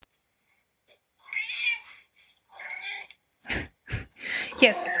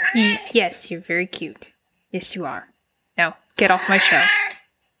Yes, yes, you're very cute. Yes, you are. Now, get off my show.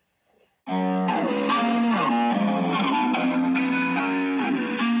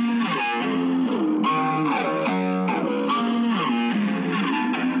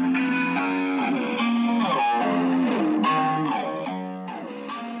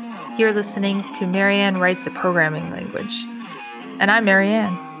 You're listening to Marianne Writes a Programming Language. And I'm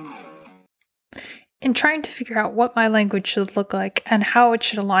Marianne. In trying to figure out what my language should look like and how it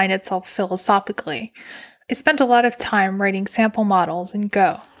should align itself philosophically, I spent a lot of time writing sample models in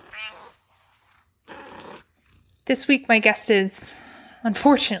Go. This week my guest is,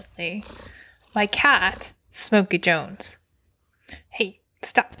 unfortunately, my cat, Smokey Jones. Hey,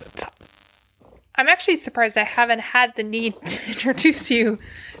 stop. I'm actually surprised I haven't had the need to introduce you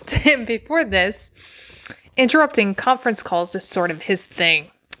to him before this. Interrupting conference calls is sort of his thing.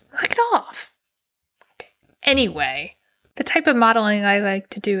 Knock it off. Okay. Anyway, the type of modeling I like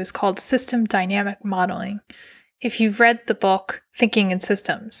to do is called system dynamic modeling. If you've read the book Thinking in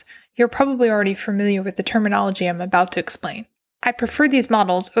Systems, you're probably already familiar with the terminology I'm about to explain. I prefer these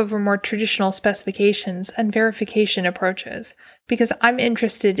models over more traditional specifications and verification approaches because I'm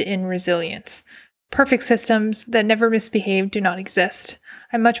interested in resilience. Perfect systems that never misbehave do not exist.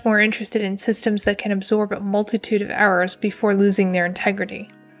 I'm much more interested in systems that can absorb a multitude of errors before losing their integrity.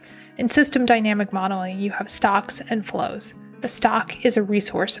 In system dynamic modeling, you have stocks and flows. A stock is a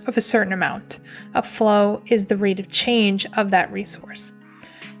resource of a certain amount. A flow is the rate of change of that resource.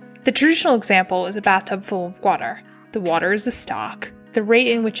 The traditional example is a bathtub full of water. The water is a stock. The rate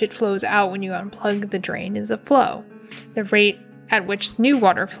in which it flows out when you unplug the drain is a flow. The rate at which new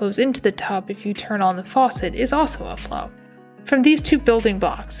water flows into the tub if you turn on the faucet is also a flow. From these two building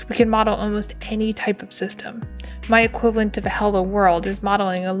blocks, we can model almost any type of system. My equivalent of a hello world is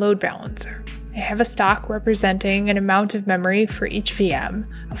modeling a load balancer. I have a stock representing an amount of memory for each VM,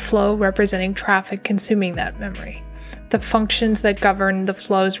 a flow representing traffic consuming that memory. The functions that govern the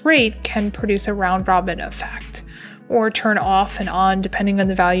flow's rate can produce a round-robin effect, or turn off and on depending on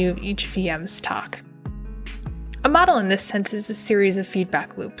the value of each VM stock. A model in this sense is a series of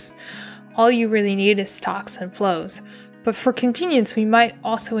feedback loops. All you really need is stocks and flows, but for convenience we might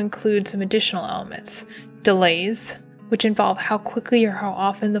also include some additional elements. Delays, which involve how quickly or how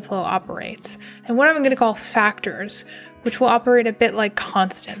often the flow operates, and what I'm going to call factors, which will operate a bit like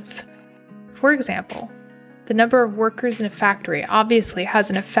constants. For example, the number of workers in a factory obviously has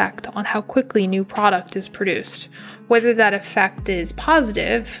an effect on how quickly new product is produced. Whether that effect is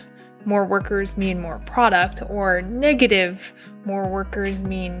positive, more workers mean more product, or negative, more workers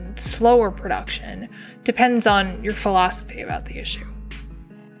mean slower production, depends on your philosophy about the issue.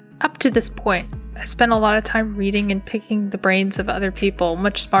 Up to this point, I spent a lot of time reading and picking the brains of other people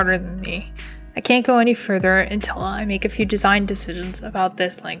much smarter than me. I can't go any further until I make a few design decisions about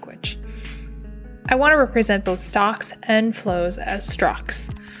this language. I want to represent both stocks and flows as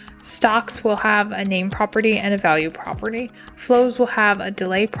structs. Stocks will have a name property and a value property. Flows will have a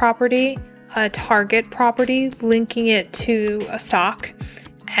delay property, a target property linking it to a stock,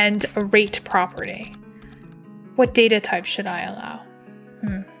 and a rate property. What data type should I allow?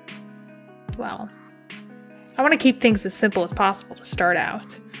 Well, I want to keep things as simple as possible to start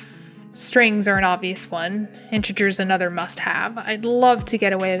out. Strings are an obvious one. Integers another must-have. I'd love to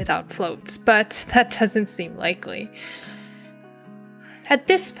get away without floats, but that doesn't seem likely. At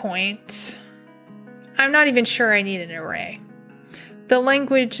this point, I'm not even sure I need an array. The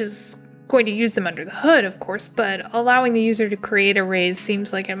language is going to use them under the hood, of course, but allowing the user to create arrays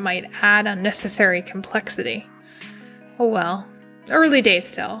seems like it might add unnecessary complexity. Oh well, early days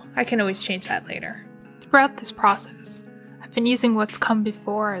still. I can always change that later. Throughout this process, I've been using what's come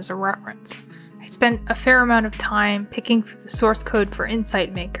before as a reference. I spent a fair amount of time picking through the source code for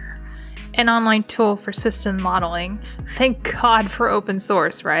Insight Maker, an online tool for system modeling. Thank God for open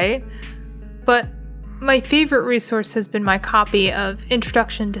source, right? But my favorite resource has been my copy of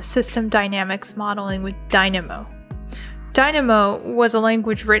Introduction to System Dynamics Modeling with Dynamo. Dynamo was a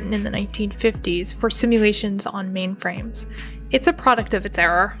language written in the 1950s for simulations on mainframes. It's a product of its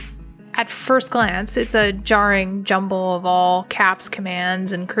era. At first glance, it's a jarring jumble of all caps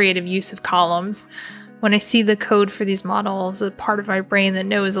commands and creative use of columns. When I see the code for these models, a part of my brain that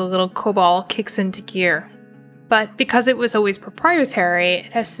knows a little COBOL kicks into gear. But because it was always proprietary,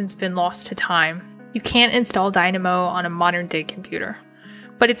 it has since been lost to time. You can't install Dynamo on a modern-day computer.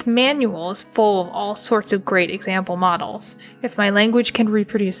 But its manual is full of all sorts of great example models. If my language can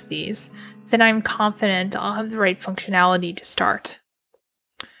reproduce these, then I'm confident I'll have the right functionality to start.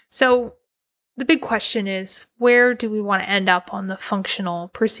 So, the big question is, where do we want to end up on the functional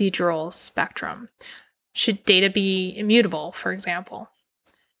procedural spectrum? Should data be immutable, for example?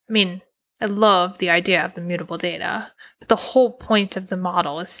 I mean, I love the idea of immutable data, but the whole point of the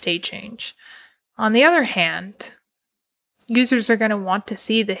model is state change. On the other hand, users are going to want to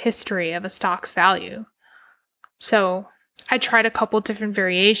see the history of a stock's value. So I tried a couple different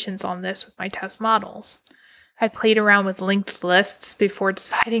variations on this with my test models. I played around with linked lists before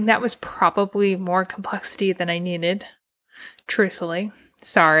deciding that was probably more complexity than I needed. Truthfully,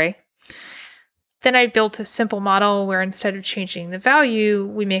 sorry. Then I built a simple model where instead of changing the value,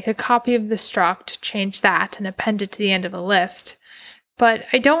 we make a copy of the struct, change that, and append it to the end of a list. But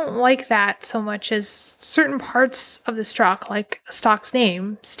I don't like that so much as certain parts of the struct, like a stock's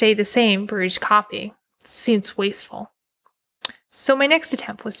name, stay the same for each copy. It seems wasteful. So my next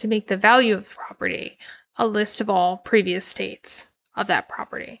attempt was to make the value of the property a list of all previous states of that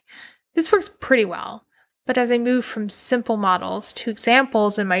property. This works pretty well. But as I moved from simple models to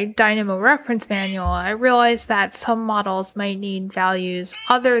examples in my Dynamo reference manual, I realized that some models might need values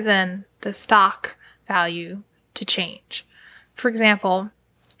other than the stock value to change. For example,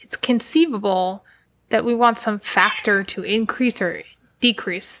 it's conceivable that we want some factor to increase or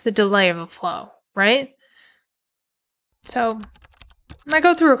decrease the delay of a flow, right? So I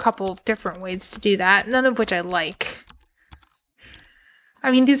go through a couple different ways to do that, none of which I like. I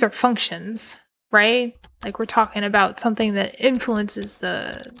mean, these are functions, right? Like we're talking about something that influences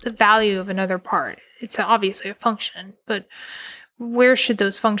the value of another part. It's obviously a function, but where should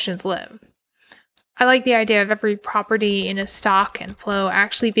those functions live? I like the idea of every property in a stock and flow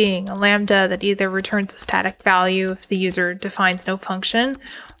actually being a lambda that either returns a static value if the user defines no function,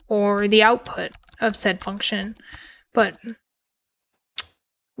 or the output of said function. But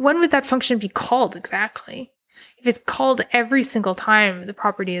when would that function be called exactly? If it's called every single time the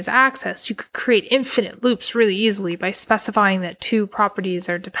property is accessed, you could create infinite loops really easily by specifying that two properties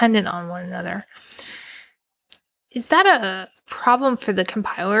are dependent on one another. Is that a problem for the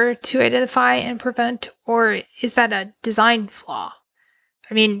compiler to identify and prevent, or is that a design flaw?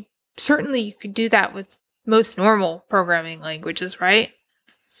 I mean, certainly you could do that with most normal programming languages, right?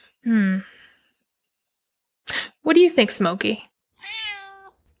 What do you think, Smokey?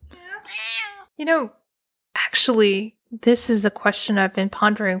 Actually, this is a question I've been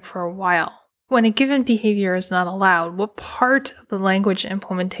pondering for a while. When a given behavior is not allowed, what part of the language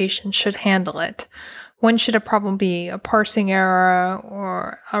implementation should handle it? When should a problem be a parsing error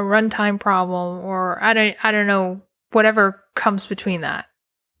or a runtime problem, or I don't know, whatever comes between that.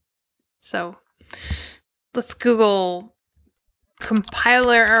 So let's Google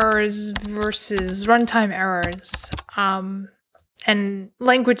compiler errors versus runtime errors and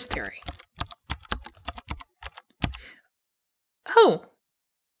language theory. Oh,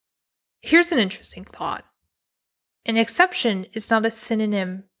 here's an interesting thought. An exception is not a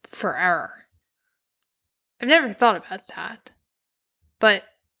synonym for error. I've never thought about that, but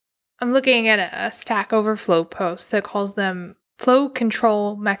I'm looking at a Stack Overflow post that calls them flow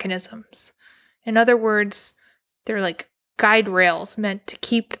control mechanisms. In other words, they're like guide rails meant to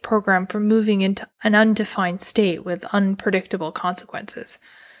keep the program from moving into an undefined state with unpredictable consequences.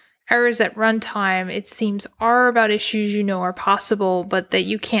 Errors at runtime, it seems, are about issues you know are possible, but that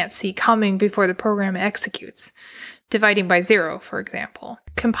you can't see coming before the program executes. Dividing by zero, for example.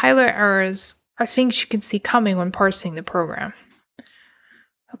 Compiler errors are things you can see coming when parsing the program.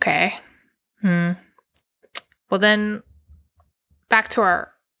 Okay. Well then, back to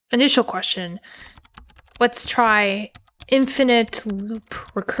our initial question. Let's try infinite loop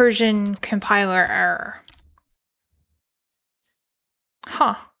recursion compiler error.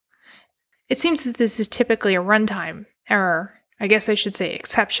 It seems that this is typically a runtime error. I guess I should say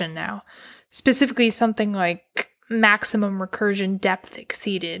exception now. Specifically something like maximum recursion depth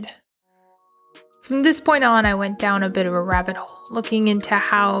exceeded. From this point on, I went down a bit of a rabbit hole, looking into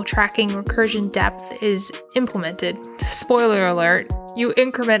how tracking recursion depth is implemented. Spoiler alert, you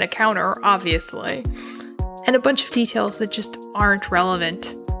increment a counter, obviously. And a bunch of details that just aren't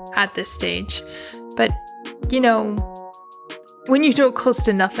relevant at this stage. But, when you know close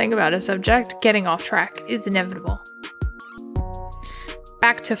to nothing about a subject, getting off track is inevitable.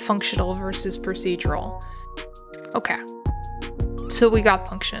 Back to functional versus procedural. Okay, so we got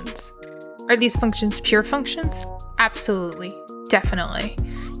functions. Are these functions pure functions? Absolutely, definitely.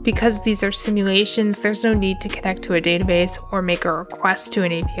 Because these are simulations, there's no need to connect to a database or make a request to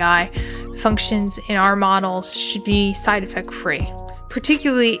an API. Functions in our models should be side effect free,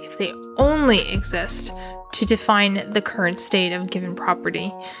 particularly if they only exist to define the current state of a given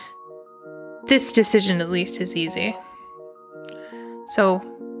property. This decision, at least, is easy. So,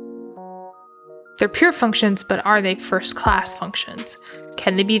 they're pure functions, but are they first-class functions?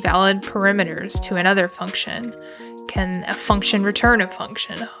 Can they be valid parameters to another function? Can a function return a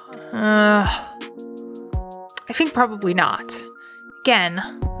function? I think probably not. Again,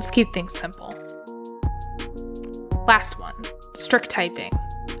 let's keep things simple. Last one, strict typing.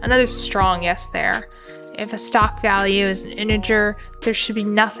 Another strong yes there. If a stock value is an integer, there should be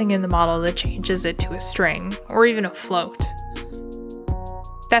nothing in the model that changes it to a string, or even a float.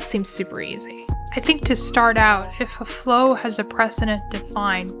 That seems super easy. I think to start out, if a flow has a precedent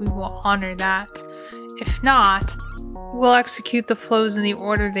defined, we will honor that. If not, we'll execute the flows in the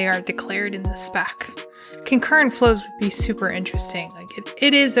order they are declared in the spec. Concurrent flows would be super interesting.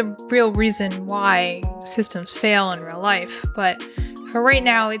 It is a real reason why systems fail in real life, but for right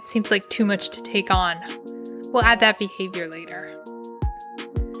now, it seems like too much to take on. We'll add that behavior later.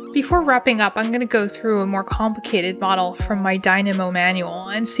 Before wrapping up, I'm going to go through a more complicated model from my Dynamo manual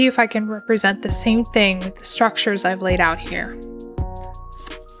and see if I can represent the same thing with the structures I've laid out here.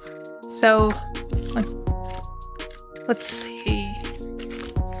 So, let's see.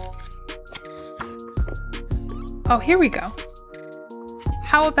 Oh, here we go.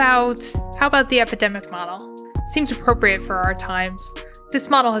 How about the epidemic model? Seems appropriate for our times. This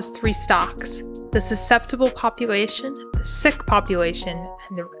model has 3 stocks: the susceptible population, the sick population,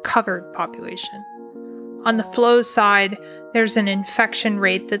 and the recovered population. On the flow side, there's an infection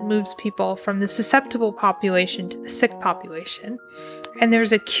rate that moves people from the susceptible population to the sick population. And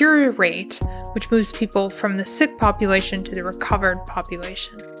there's a cure rate, which moves people from the sick population to the recovered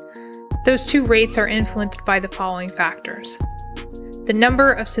population. Those 2 rates are influenced by the following factors. The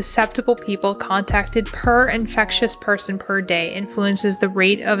number of susceptible people contacted per infectious person per day influences the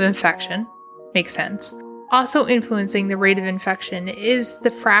rate of infection. Makes sense. Also influencing the rate of infection is the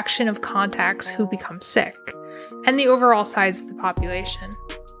fraction of contacts who become sick, and the overall size of the population.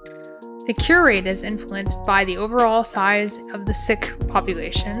 The cure rate is influenced by the overall size of the sick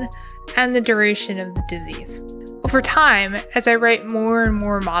population and the duration of the disease. Over time, as I write more and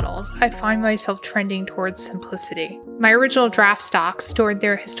more models, I find myself trending towards simplicity. My original draft stocks stored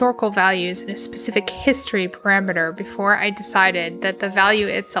their historical values in a specific history parameter before I decided that the value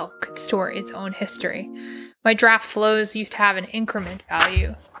itself could store its own history. My draft flows used to have an increment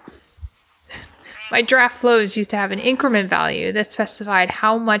value. That specified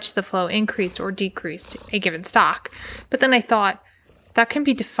how much the flow increased or decreased a given stock. But then I thought, that can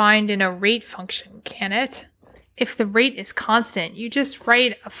be defined in a rate function, can it? If the rate is constant, you just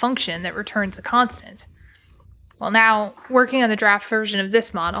write a function that returns a constant. Well, now, working on the draft version of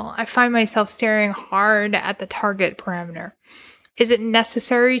this model, I find myself staring hard at the target parameter. Is it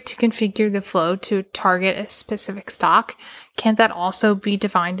necessary to configure the flow to target a specific stock? Can't that also be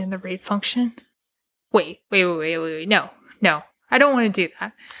defined in the rate function? Wait, no, I don't want to do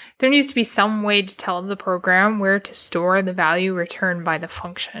that. There needs to be some way to tell the program where to store the value returned by the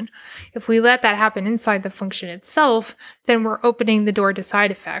function. If we let that happen inside the function itself, then we're opening the door to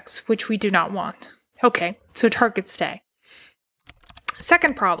side effects, which we do not want. Okay, so targets stay.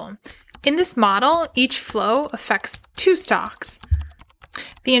 Second problem. In this model, each flow affects 2 stocks.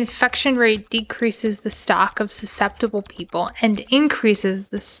 The infection rate decreases the stock of susceptible people and increases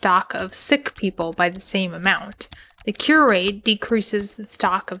the stock of sick people by the same amount. The cure rate decreases the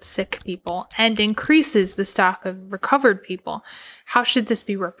stock of sick people and increases the stock of recovered people. How should this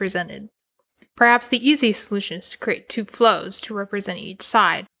be represented? Perhaps the easiest solution is to create 2 flows to represent each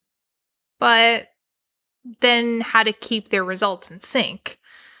side. But then how to keep their results in sync?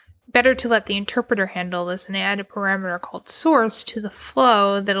 Better to let the interpreter handle this and add a parameter called source to the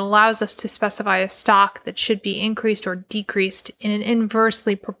flow that allows us to specify a stock that should be increased or decreased in an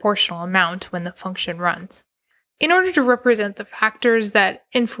inversely proportional amount when the function runs. In order to represent the factors that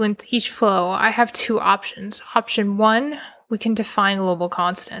influence each flow, I have 2 options. Option 1, we can define global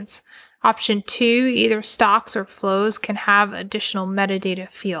constants. Option 2, either stocks or flows can have additional metadata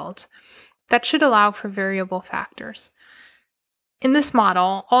fields. That should allow for variable factors. In this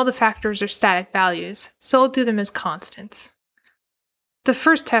model, all the factors are static values, so I'll do them as constants. The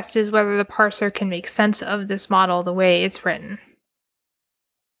first test is whether the parser can make sense of this model the way it's written.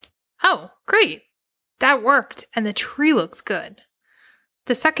 Oh, great! That worked, and the tree looks good.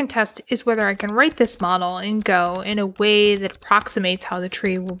 The second test is whether I can write this model in Go in a way that approximates how the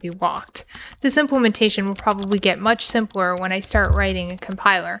tree will be walked. This implementation will probably get much simpler when I start writing a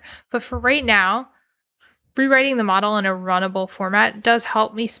compiler, but for right now, rewriting the model in a runnable format does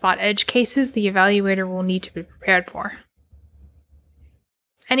help me spot edge cases the evaluator will need to be prepared for.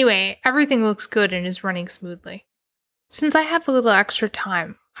 Anyway, everything looks good and is running smoothly. Since I have a little extra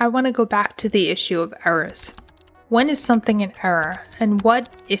time, I want to go back to the issue of errors. When is something an error, and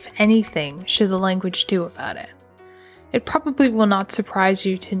what, if anything, should the language do about it? It probably will not surprise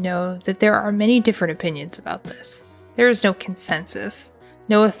you to know that there are many different opinions about this. There is no consensus,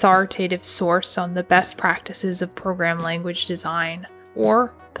 no authoritative source on the best practices of program language design,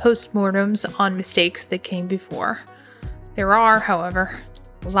 or postmortems on mistakes that came before. There are, however,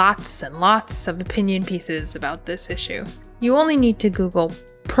 lots and lots of opinion pieces about this issue. You only need to Google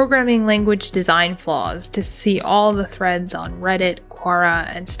programming language design flaws to see all the threads on Reddit, Quora,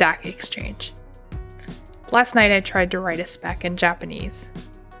 and Stack Exchange. Last night I tried to write a spec in Japanese.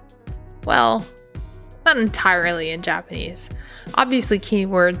 Well, not entirely in Japanese. Obviously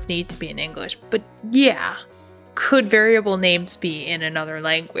keywords need to be in English, but yeah, could variable names be in another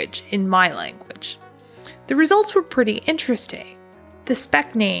language, in my language? The results were pretty interesting. The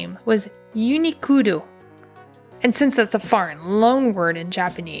spec name was Unikuru, and since that's a foreign loanword in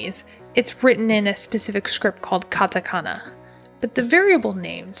Japanese, it's written in a specific script called katakana. But the variable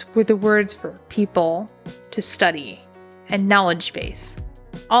names were the words for people, to study, and knowledge base,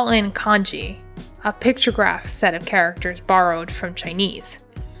 all in kanji, a pictograph set of characters borrowed from Chinese.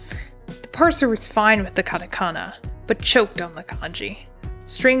 The parser was fine with the katakana, but choked on the kanji.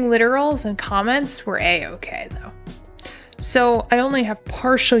 String literals and comments were a-okay though. So I only have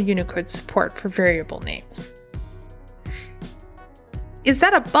partial Unicode support for variable names. Is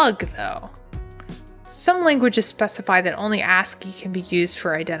that a bug though? Some languages specify that only ASCII can be used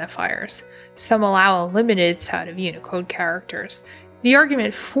for identifiers. Some allow a limited set of Unicode characters. The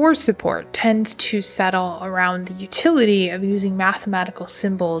argument for support tends to settle around the utility of using mathematical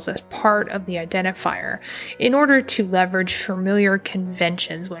symbols as part of the identifier in order to leverage familiar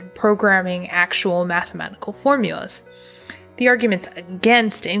conventions when programming actual mathematical formulas. The arguments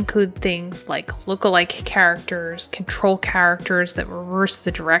against include things like lookalike characters, control characters that reverse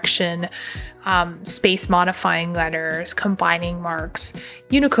the direction, space modifying letters, combining marks.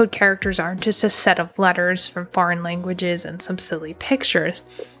 Unicode characters aren't just a set of letters from foreign languages and some silly pictures.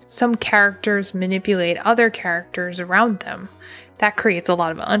 Some characters manipulate other characters around them. That creates a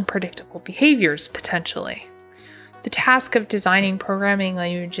lot of unpredictable behaviors, potentially. The task of designing programming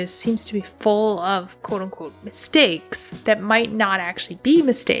languages seems to be full of quote-unquote mistakes that might not actually be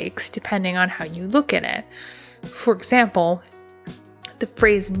mistakes depending on how you look at it. For example, the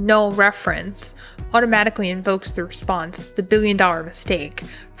phrase null reference automatically invokes the response, the billion-dollar mistake,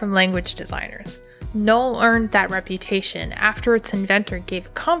 from language designers. Null earned that reputation after its inventor gave a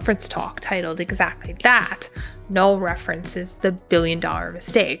conference talk titled exactly that, Null References the Billion-Dollar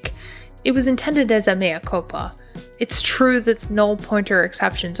Mistake. It was intended as a mea culpa. It's true that null pointer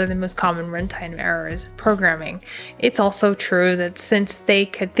exceptions are the most common runtime errors in programming. It's also true that since they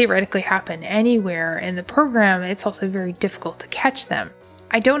could theoretically happen anywhere in the program, it's also very difficult to catch them.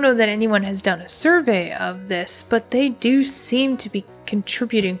 I don't know that anyone has done a survey of this, but they do seem to be a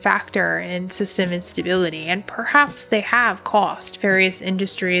contributing factor in system instability, and perhaps they have cost various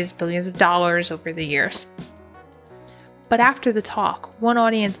industries billions of dollars over the years. But after the talk, one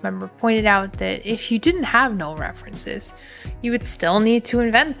audience member pointed out that if you didn't have null references, you would still need to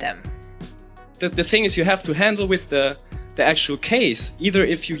invent them. The thing is, you have to handle with the actual case, either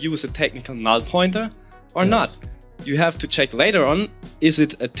if you use a technical null pointer or not. You have to check later on, is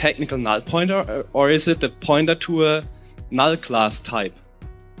it a technical null pointer or is it a pointer to a null class type?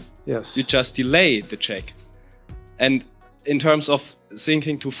 Yes. You just delay the check. And in terms of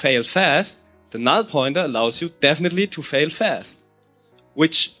thinking to fail fast, the null pointer allows you definitely to fail fast.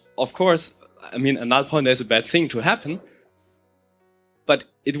 Which, of course, I mean, a null pointer is a bad thing to happen, but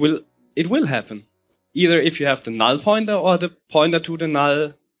it will happen. Either if you have the null pointer or the pointer to the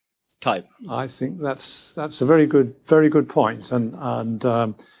null type. I think that's a very good point, and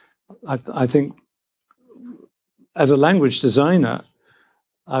I think as a language designer,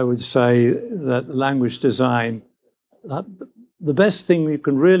 I would say that language design, the best thing you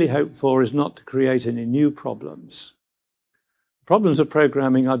can really hope for is not to create any new problems. Problems of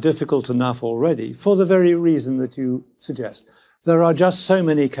programming are difficult enough already for the very reason that you suggest. There are just so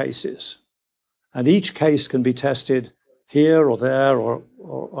many cases, and each case can be tested here or there or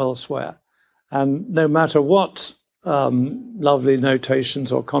elsewhere. And no matter what lovely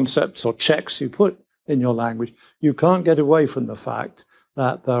notations or concepts or checks you put in your language, you can't get away from the fact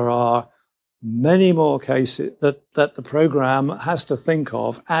that there are many more cases that the program has to think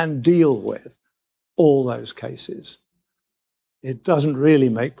of and deal with all those cases. It doesn't really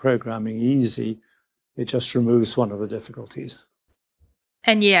make programming easy. It just removes one of the difficulties.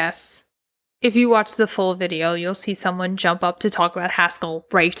 And yes, if you watch the full video, you'll see someone jump up to talk about Haskell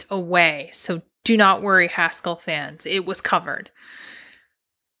right away. So do not worry, Haskell fans. It was covered.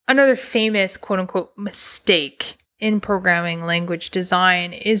 Another famous quote-unquote mistake in programming language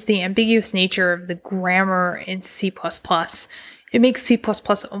design is the ambiguous nature of the grammar in C++. It makes C++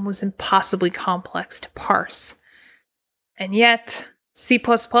 almost impossibly complex to parse. And yet, C++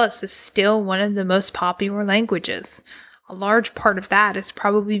 is still one of the most popular languages. A large part of that is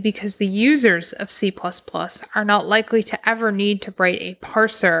probably because the users of C++ are not likely to ever need to write a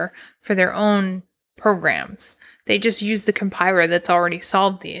parser for their own programs. They just use the compiler that's already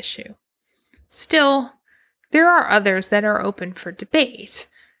solved the issue. Still, there are others that are open for debate.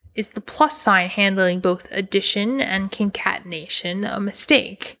 Is the plus sign handling both addition and concatenation a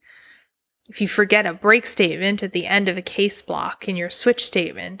mistake? If you forget a break statement at the end of a case block in your switch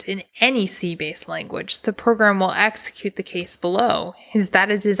statement in any C-based language, the program will execute the case below. Is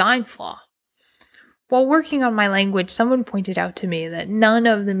that a design flaw? While working on my language, someone pointed out to me that none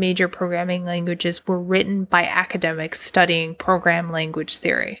of the major programming languages were written by academics studying program language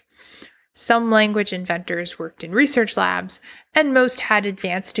theory. Some language inventors worked in research labs, and most had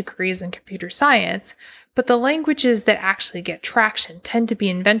advanced degrees in computer science, but the languages that actually get traction tend to be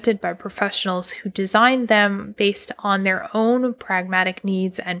invented by professionals who design them based on their own pragmatic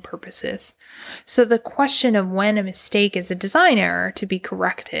needs and purposes. So the question of when a mistake is a design error to be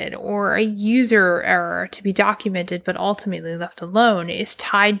corrected or a user error to be documented but ultimately left alone is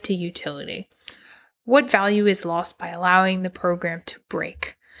tied to utility. What value is lost by allowing the program to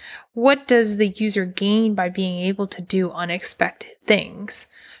break? What does the user gain by being able to do unexpected things?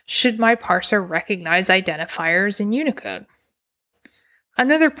 Should my parser recognize identifiers in Unicode?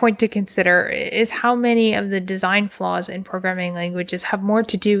 Another point to consider is how many of the design flaws in programming languages have more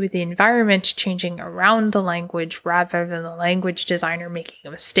to do with the environment changing around the language rather than the language designer making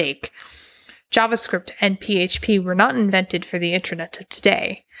a mistake. JavaScript and PHP were not invented for the internet of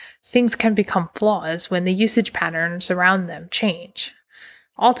today. Things can become flaws when the usage patterns around them change.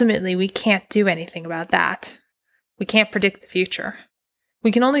 Ultimately, we can't do anything about that. We can't predict the future.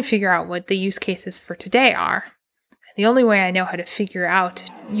 We can only figure out what the use cases for today are. The only way I know how to figure out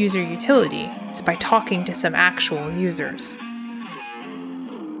user utility is by talking to some actual users.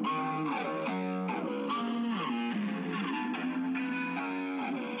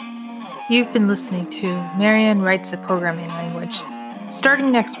 You've been listening to Marianne Writes a Programming Language. Starting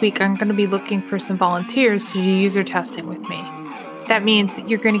next week, I'm going to be looking for some volunteers to do user testing with me. That means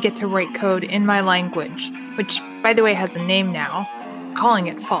you're going to get to write code in my language, which, by the way, has a name now. I'm calling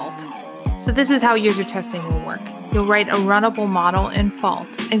it Fault. So this is how user testing will work. You'll write a runnable model in Fault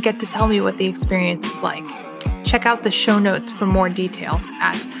and get to tell me what the experience was like. Check out the show notes for more details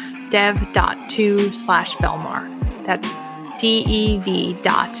at dev.to/Bellmar. That's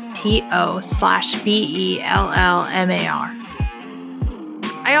dev.to/BELLMAR.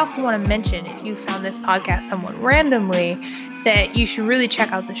 I also want to mention, if you found this podcast somewhat randomly, that you should really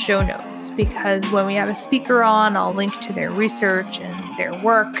check out the show notes, because when we have a speaker on, I'll link to their research and their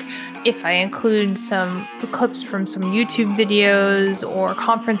work. If I include some clips from some YouTube videos or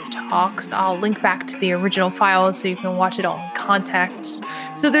conference talks, I'll link back to the original files so you can watch it all in context.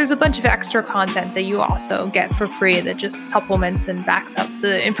 So there's a bunch of extra content that you also get for free that just supplements and backs up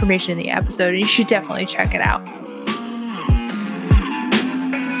the information in the episode, and you should definitely check it out.